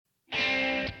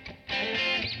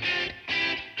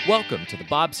Welcome to the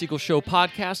Bob Siegel Show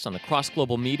podcast on the Cross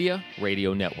Global Media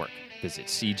Radio Network. Visit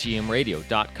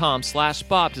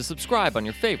cgmradio.com/Bob to subscribe on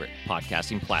your favorite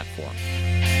podcasting platform.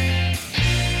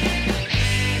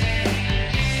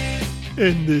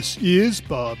 And this is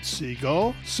Bob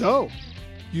Siegel. So,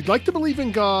 you'd like to believe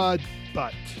in God,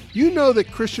 but you know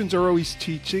that Christians are always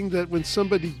teaching that when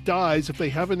somebody dies, if they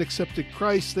haven't accepted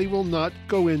Christ, they will not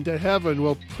go into heaven.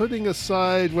 Well, putting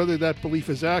aside whether that belief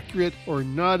is accurate or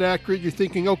not accurate, you're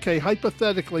thinking, okay,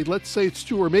 hypothetically, let's say it's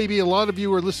true, or maybe a lot of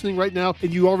you are listening right now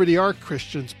and you already are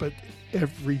Christians, but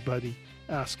everybody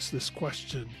asks this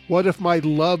question. What if my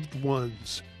loved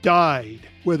ones died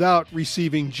without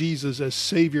receiving Jesus as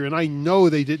Savior, and I know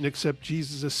they didn't accept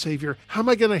Jesus as Savior? How am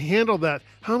I going to handle that?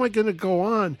 How am I going to go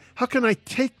on? How can I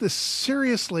take this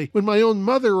seriously when my own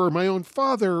mother or my own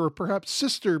father or perhaps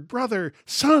sister, brother,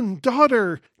 son,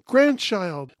 daughter,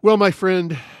 grandchild? Well, my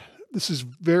friend, this is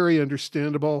very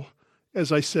understandable.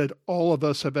 As I said, all of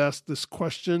us have asked this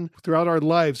question. Throughout our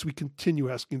lives, we continue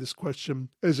asking this question.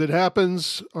 As it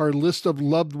happens, our list of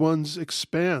loved ones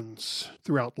expands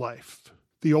throughout life.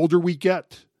 The older we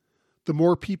get, the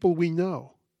more people we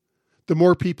know. The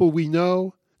more people we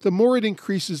know, the more it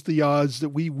increases the odds that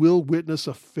we will witness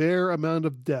a fair amount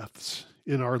of deaths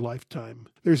in our lifetime.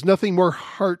 There's nothing more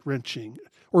heart-wrenching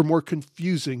or more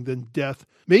confusing than death,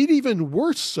 made even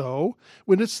worse so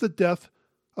when it's the death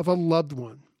of a loved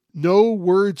one. No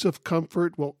words of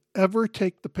comfort will ever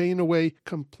take the pain away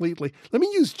completely. Let me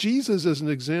use Jesus as an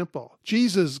example.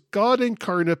 Jesus, God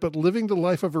incarnate, but living the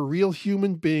life of a real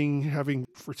human being, having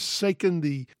forsaken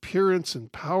the appearance and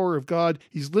power of God.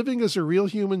 He's living as a real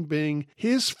human being.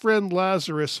 His friend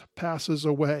Lazarus passes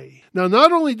away. Now,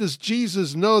 not only does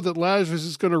Jesus know that Lazarus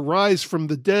is going to rise from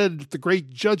the dead at the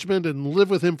great judgment and live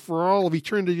with him for all of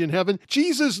eternity in heaven,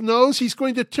 Jesus knows he's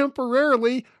going to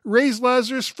temporarily raise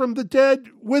Lazarus from the dead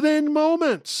within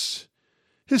moments.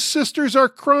 His sisters are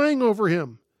crying over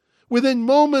him. Within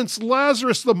moments,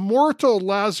 Lazarus, the mortal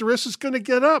Lazarus, is going to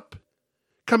get up,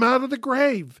 come out of the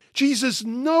grave. Jesus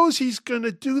knows he's going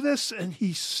to do this, and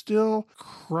he still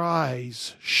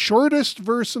cries. Shortest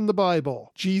verse in the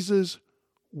Bible, Jesus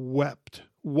wept.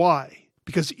 Why?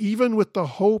 Because even with the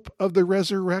hope of the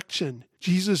resurrection,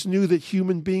 Jesus knew that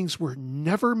human beings were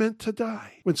never meant to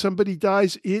die. When somebody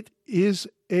dies, it is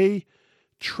a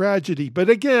tragedy. But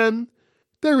again,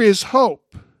 there is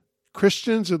hope.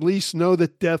 Christians at least know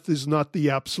that death is not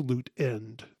the absolute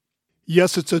end.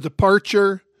 Yes, it's a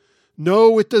departure.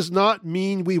 No, it does not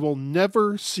mean we will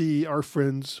never see our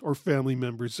friends or family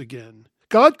members again.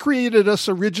 God created us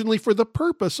originally for the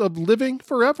purpose of living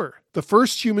forever. The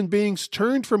first human beings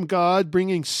turned from God,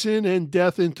 bringing sin and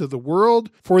death into the world.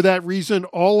 For that reason,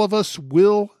 all of us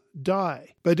will die.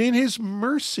 But in his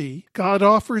mercy, God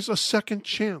offers a second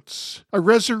chance, a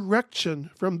resurrection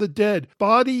from the dead.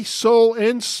 Body, soul,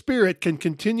 and spirit can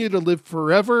continue to live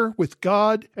forever with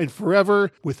God and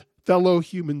forever with fellow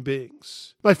human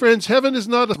beings. My friends, heaven is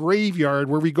not a graveyard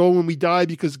where we go when we die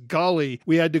because, golly,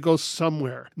 we had to go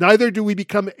somewhere. Neither do we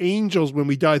become angels when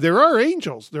we die. There are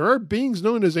angels. There are beings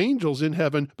known as angels in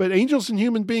heaven, but angels and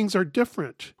human beings are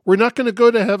different. We're not going to go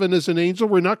to heaven as an angel.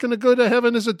 We're not going to go to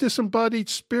heaven as a disembodied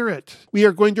spirit. We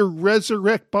are going to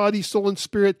resurrect body, soul, and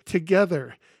spirit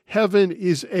together. Heaven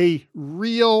is a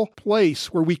real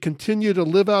place where we continue to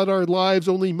live out our lives,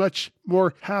 only much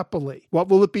more happily. What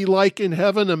will it be like in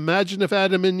heaven? Imagine if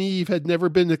Adam and Eve had never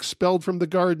been expelled from the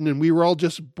garden and we were all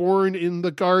just born in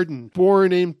the garden,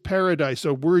 born in paradise,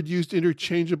 a word used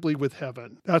interchangeably with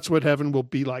heaven. That's what heaven will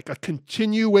be like, a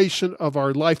continuation of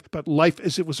our life, but life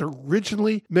as it was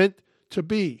originally meant to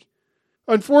be.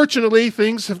 Unfortunately,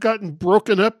 things have gotten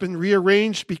broken up and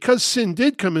rearranged because sin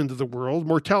did come into the world,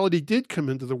 mortality did come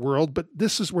into the world, but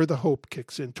this is where the hope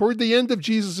kicks in. Toward the end of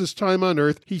Jesus' time on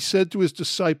earth, he said to his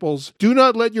disciples, "Do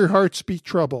not let your hearts be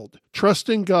troubled. Trust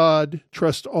in God,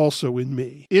 trust also in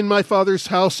me. In my Father's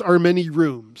house are many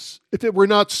rooms. If it were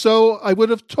not so, I would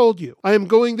have told you. I am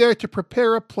going there to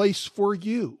prepare a place for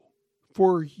you."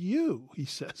 For you, he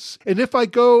says. And if I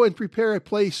go and prepare a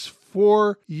place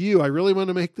for you, I really want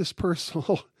to make this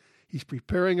personal. He's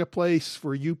preparing a place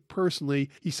for you personally.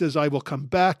 He says, I will come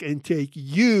back and take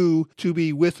you to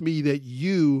be with me, that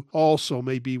you also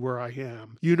may be where I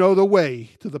am. You know the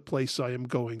way to the place I am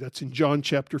going. That's in John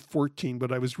chapter 14,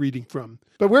 what I was reading from.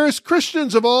 But whereas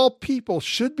Christians of all people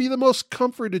should be the most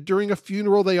comforted during a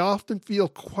funeral, they often feel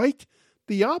quite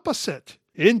the opposite.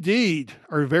 Indeed,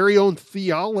 our very own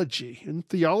theology, and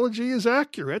theology is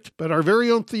accurate, but our very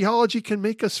own theology can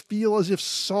make us feel as if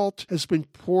salt has been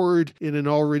poured in an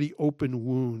already open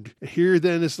wound. Here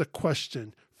then is the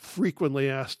question frequently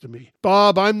asked to me.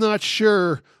 Bob, I'm not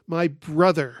sure my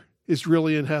brother is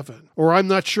really in heaven. Or I'm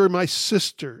not sure my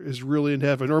sister is really in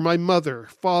heaven. Or my mother,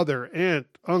 father, aunt,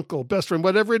 uncle, best friend,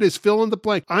 whatever it is, fill in the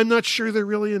blank. I'm not sure they're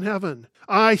really in heaven.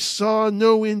 I saw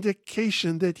no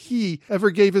indication that he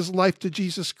ever gave his life to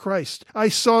Jesus Christ. I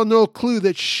saw no clue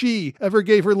that she ever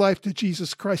gave her life to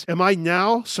Jesus Christ. Am I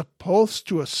now supposed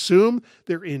to assume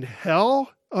they're in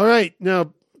hell? All right,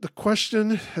 now the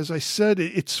question, as I said,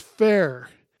 it's fair.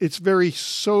 It's very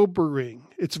sobering.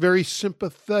 It's very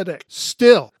sympathetic.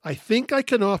 Still, I think I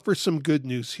can offer some good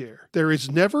news here. There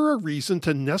is never a reason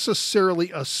to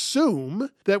necessarily assume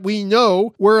that we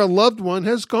know where a loved one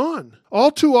has gone.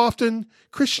 All too often,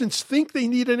 Christians think they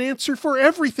need an answer for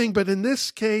everything, but in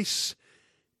this case,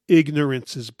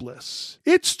 ignorance is bliss.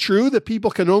 It's true that people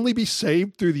can only be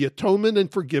saved through the atonement and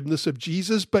forgiveness of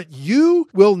Jesus, but you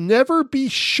will never be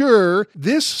sure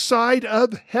this side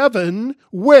of heaven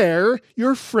where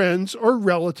your friends or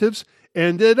relatives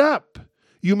ended up.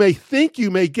 You may think, you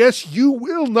may guess, you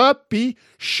will not be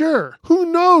sure. Who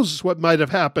knows what might have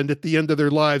happened at the end of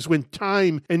their lives when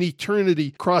time and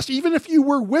eternity crossed? Even if you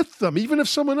were with them, even if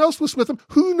someone else was with them,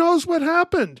 who knows what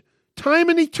happened? Time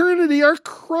and eternity are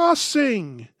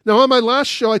crossing. Now, on my last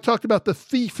show, I talked about the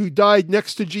thief who died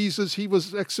next to Jesus. He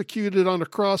was executed on a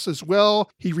cross as well.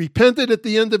 He repented at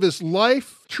the end of his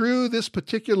life. True, this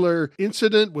particular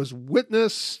incident was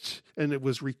witnessed and it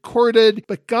was recorded,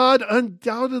 but God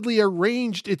undoubtedly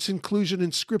arranged its inclusion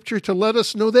in Scripture to let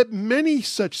us know that many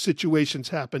such situations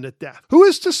happen at death. Who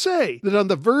is to say that on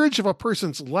the verge of a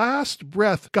person's last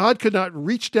breath, God could not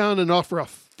reach down and offer a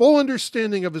full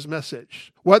understanding of his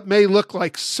message? What may look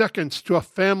like seconds to a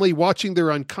family watching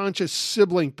their unconscious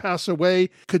sibling pass away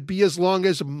could be as long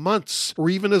as months or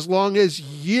even as long as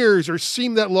years, or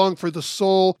seem that long for the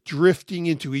soul drifting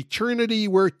into eternity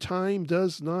where time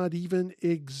does not even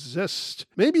exist.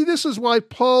 Maybe this is why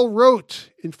Paul wrote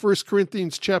in 1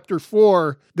 Corinthians chapter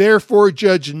 4, "Therefore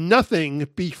judge nothing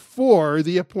before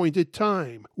the appointed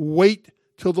time. Wait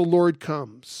till the Lord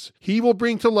comes. He will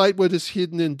bring to light what is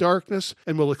hidden in darkness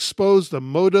and will expose the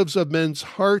motives of men's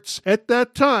hearts. At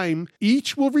that time,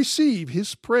 each will receive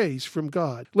his praise from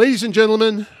God." Ladies and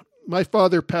gentlemen, my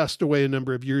father passed away a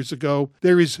number of years ago.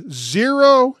 There is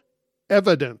zero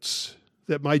evidence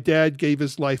that my dad gave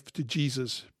his life to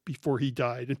Jesus before he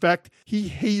died. In fact, he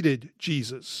hated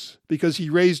Jesus because he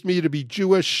raised me to be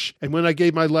Jewish. And when I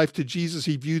gave my life to Jesus,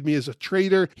 he viewed me as a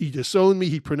traitor. He disowned me.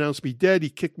 He pronounced me dead. He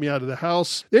kicked me out of the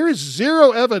house. There is zero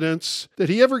evidence that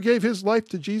he ever gave his life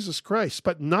to Jesus Christ,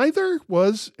 but neither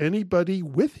was anybody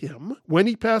with him when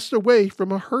he passed away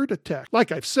from a heart attack.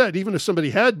 Like I've said, even if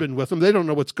somebody had been with him, they don't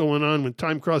know what's going on when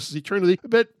time crosses eternity.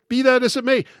 But be that as it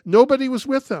may, nobody was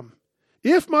with him.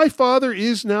 If my father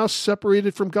is now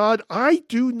separated from God, I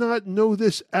do not know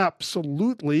this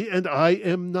absolutely, and I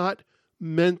am not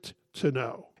meant to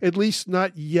know, at least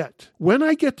not yet. When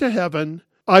I get to heaven,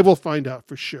 I will find out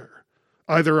for sure.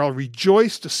 Either I'll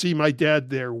rejoice to see my dad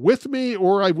there with me,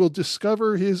 or I will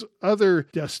discover his other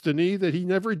destiny, that he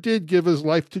never did give his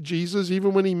life to Jesus,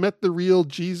 even when he met the real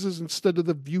Jesus, instead of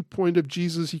the viewpoint of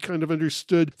Jesus he kind of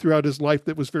understood throughout his life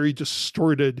that was very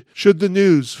distorted. Should the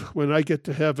news, when I get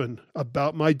to heaven,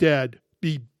 about my dad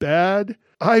be bad,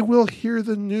 I will hear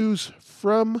the news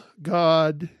from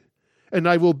God, and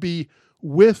I will be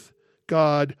with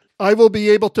God. I will be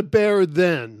able to bear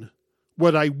then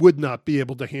what I would not be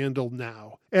able to handle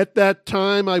now. At that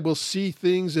time, I will see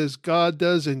things as God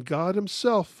does, and God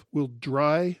himself will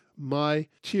dry my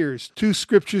tears. 2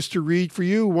 scriptures to read for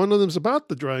you. One of them is about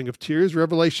the drying of tears.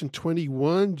 Revelation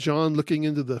 21, John looking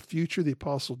into the future, the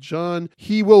Apostle John.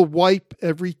 "He will wipe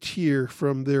every tear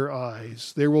from their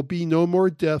eyes. There will be no more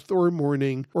death or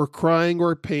mourning or crying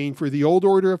or pain, for the old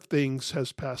order of things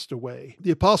has passed away."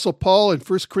 The Apostle Paul in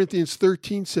 1 Corinthians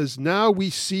 13 says, "Now we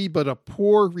see but a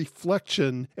poor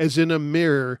reflection as in a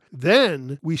mirror.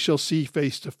 Then we shall see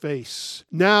face to face.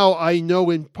 Now I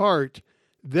know in part.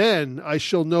 Then I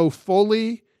shall know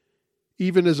fully,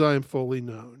 even as I am fully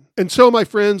known." And so, my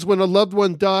friends, when a loved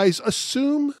one dies,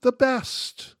 assume the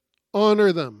best.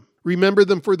 Honor them. Remember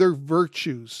them for their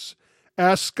virtues.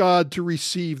 Ask God to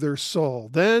receive their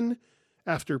soul. Then,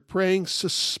 after praying,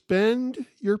 suspend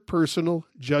your personal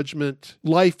judgment.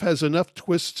 Life has enough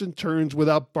twists and turns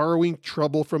without borrowing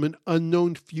trouble from an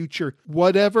unknown future.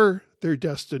 Whatever their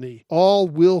destiny, all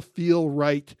will feel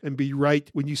right and be right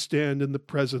when you stand in the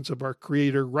presence of our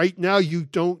Creator. Right now, you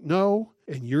don't know,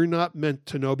 and you're not meant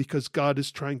to know, because God is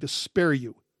trying to spare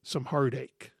you some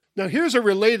heartache. Now, here's a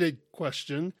related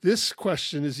question. This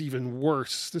question is even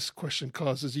worse. This question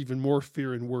causes even more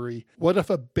fear and worry. What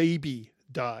if a baby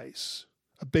dies?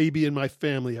 A baby in my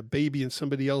family, a baby in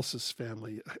somebody else's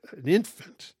family, an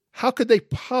infant. How could they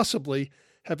possibly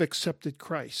have accepted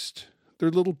Christ.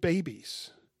 They're little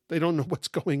babies. They don't know what's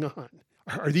going on.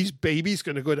 Are these babies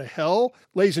going to go to hell?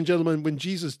 Ladies and gentlemen, when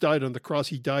Jesus died on the cross,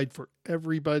 he died for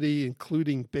everybody,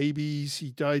 including babies.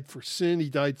 He died for sin. He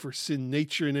died for sin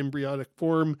nature in embryonic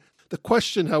form. The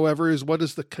question, however, is what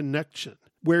is the connection?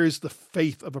 Where is the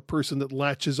faith of a person that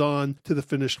latches on to the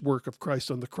finished work of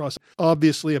Christ on the cross?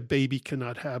 Obviously, a baby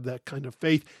cannot have that kind of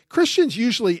faith. Christians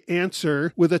usually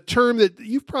answer with a term that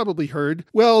you've probably heard.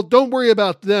 Well, don't worry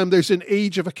about them. There's an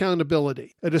age of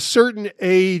accountability. At a certain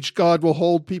age, God will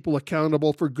hold people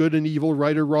accountable for good and evil,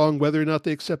 right or wrong, whether or not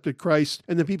they accepted Christ.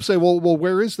 And then people say, well,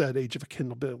 where is that age of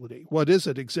accountability? What is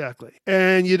it exactly?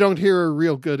 And you don't hear a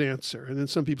real good answer. And then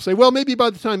some people say, well, maybe by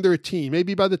the time they're a teen,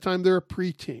 maybe by the time they're a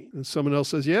preteen. And someone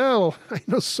else says, yeah, well, I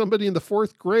know somebody in the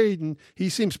 4th grade, and he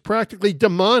seems practically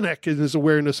demonic in his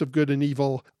awareness of good and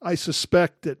evil. I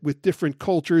suspect that with different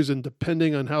cultures and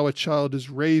depending on how a child is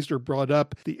raised or brought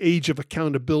up, the age of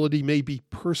accountability may be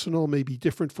personal, may be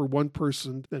different for one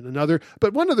person than another.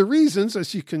 But one of the reasons,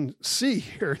 as you can see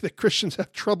here, that Christians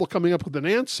have trouble coming up with an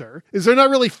answer is they're not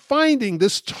really finding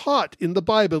this taught in the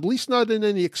Bible, at least not in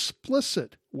any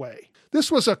explicit way. This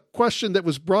was a question that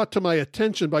was brought to my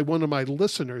attention by one of my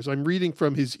listeners. I'm reading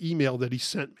from his email that he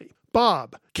sent me.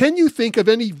 Bob, can you think of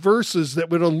any verses that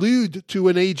would allude to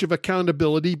an age of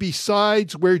accountability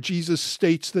besides where Jesus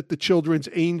states that the children's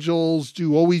angels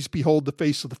do always behold the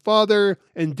face of the Father,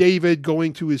 and David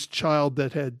going to his child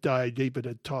that had died? David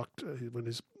had talked when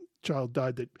his child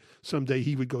died that someday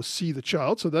he would go see the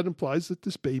child. So that implies that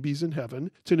this baby's in heaven.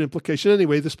 It's an implication.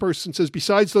 Anyway, this person says,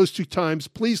 besides those 2 times,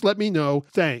 please let me know.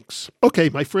 Thanks. Okay,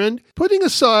 my friend, putting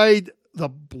aside the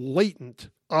blatant,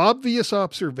 obvious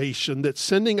observation that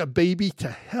sending a baby to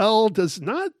hell does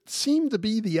not seem to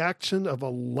be the action of a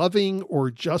loving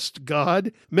or just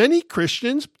God, many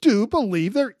Christians do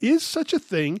believe there is such a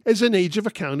thing as an age of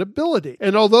accountability.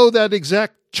 And although that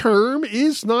exact term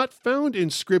is not found in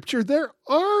Scripture, there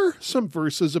are some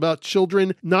verses about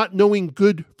children not knowing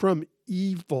good from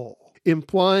evil,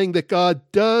 implying that God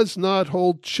does not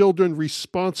hold children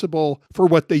responsible for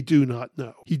what they do not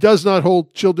know. He does not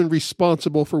hold children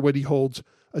responsible for what he holds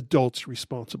adults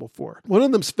responsible for. One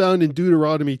of them's found in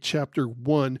Deuteronomy chapter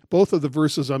 1. Both of the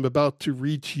verses I'm about to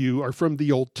read to you are from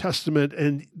the Old Testament,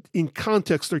 and in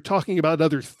context, they're talking about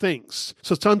other things.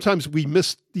 So sometimes we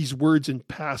miss these words in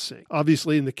passing.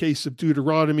 Obviously, in the case of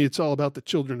Deuteronomy, it's all about the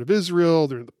children of Israel.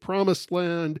 They're in the promised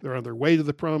land. They're on their way to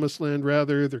the promised land,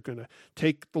 rather. They're going to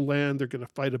take the land. They're going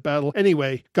to fight a battle.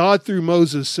 Anyway, God through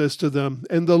Moses says to them,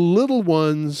 and the little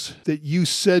ones that you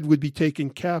said would be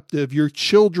taken captive, your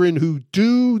children who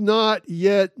do not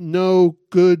yet know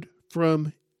good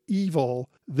from evil,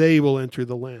 they will enter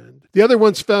the land. The other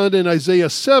one's found in Isaiah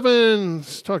 7.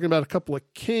 It's talking about a couple of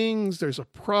kings. There's a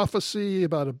prophecy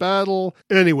about a battle.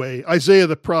 Anyway, Isaiah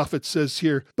the prophet says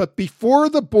here, but before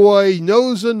the boy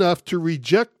knows enough to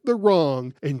reject the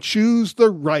wrong and choose the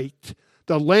right,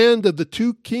 the land of the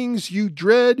 2 kings you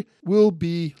dread will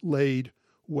be laid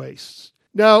waste.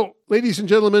 Now, ladies and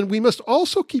gentlemen, we must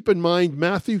also keep in mind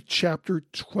Matthew chapter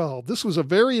 12. This was a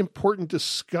very important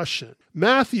discussion.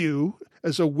 Matthew,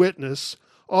 as a witness,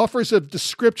 offers a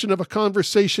description of a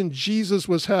conversation Jesus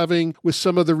was having with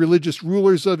some of the religious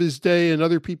rulers of his day and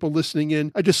other people listening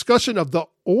in, a discussion of the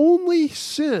only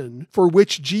sin for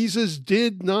which Jesus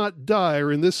did not die,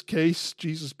 or in this case,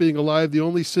 Jesus being alive, the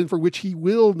only sin for which he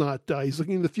will not die. He's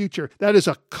looking in the future. That is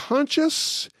a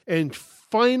conscious and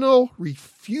final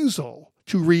refusal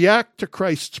to react to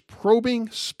Christ's probing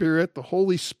Spirit, the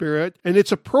Holy Spirit, and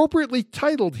it's appropriately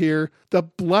titled here, The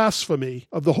Blasphemy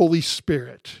of the Holy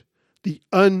Spirit, the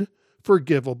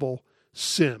Unforgivable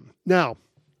Sin. Now,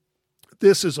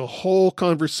 this is a whole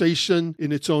conversation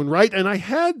in its own right, and I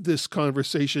had this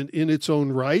conversation in its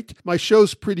own right. My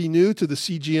show's pretty new to the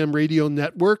CGM radio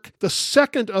network. The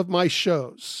second of my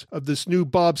shows of this new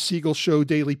Bob Siegel Show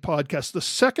daily podcast, the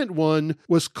second one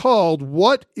was called,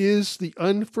 What is the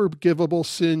Unforgivable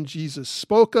Sin Jesus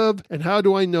Spoke of, and How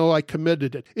Do I Know I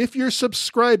Committed It? If you're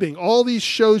subscribing, all these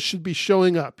shows should be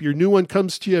showing up. Your new one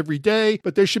comes to you every day,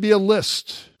 but there should be a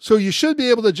list. So you should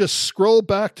be able to just scroll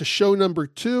back to show number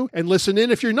 2 and listen in.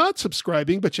 If you're not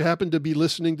subscribing, but you happen to be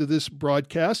listening to this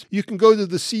broadcast, you can go to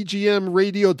the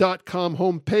cgmradio.com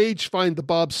homepage, find the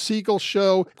Bob Siegel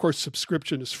Show. Of course,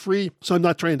 subscription is free, so I'm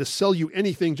not trying to sell you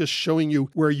anything, just showing you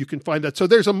where you can find that. So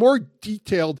there's a more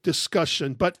detailed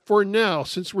discussion, but for now,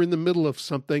 since we're in the middle of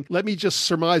something, let me just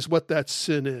surmise what that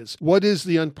sin is. What is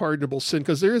the unpardonable sin?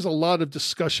 Because there is a lot of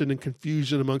discussion and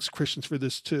confusion amongst Christians for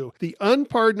this too. The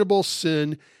unpardonable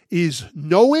sin is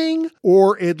knowing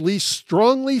or at least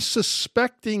strongly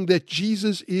suspecting that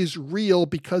Jesus is real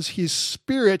because his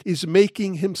Spirit is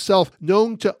making himself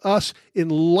known to us,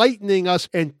 enlightening us,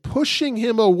 and pushing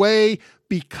him away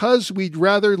because we'd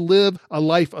rather live a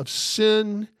life of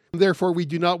sin. Therefore, we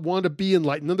do not want to be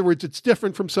enlightened. In other words, it's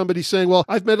different from somebody saying, well,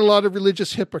 I've met a lot of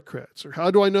religious hypocrites, or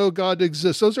how do I know God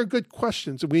exists? Those are good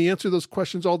questions, and we answer those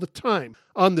questions all the time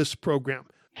on this program.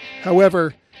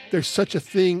 However, there's such a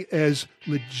thing as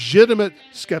legitimate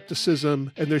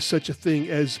skepticism, and there's such a thing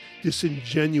as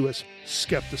disingenuous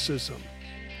skepticism.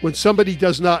 When somebody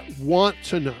does not want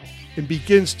to know and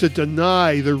begins to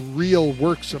deny the real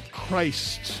works of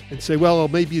Christ and say, well,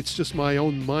 maybe it's just my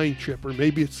own mind trip, or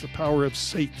maybe it's the power of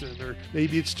Satan, or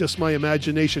maybe it's just my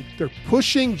imagination. They're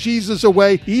pushing Jesus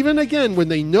away, even again, when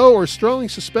they know or strongly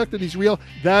suspect that he's real.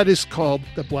 That is called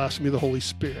the blasphemy of the Holy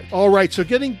Spirit. All right, so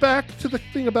getting back to the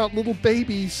thing about little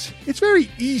babies, it's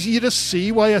very easy to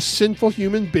see why a sinful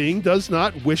human being does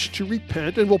not wish to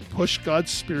repent and will push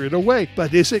God's Spirit away.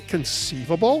 But is it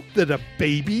conceivable that a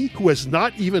baby who has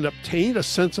not even obtained a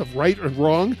sense of right and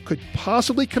wrong could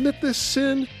possibly commit this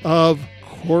sin? Of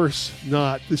course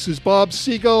not. This is Bob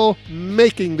Siegel,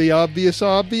 making the obvious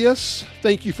obvious.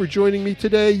 Thank you for joining me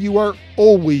today. You are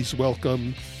always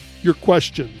welcome. Your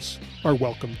questions are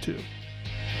welcome too.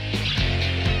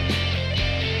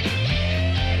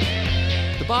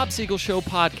 The Bob Siegel Show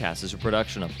podcast is a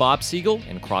production of Bob Siegel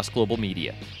and Cross Global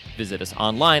Media. Visit us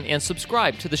online and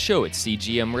subscribe to the show at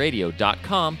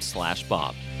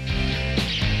cgmradio.com/Bob.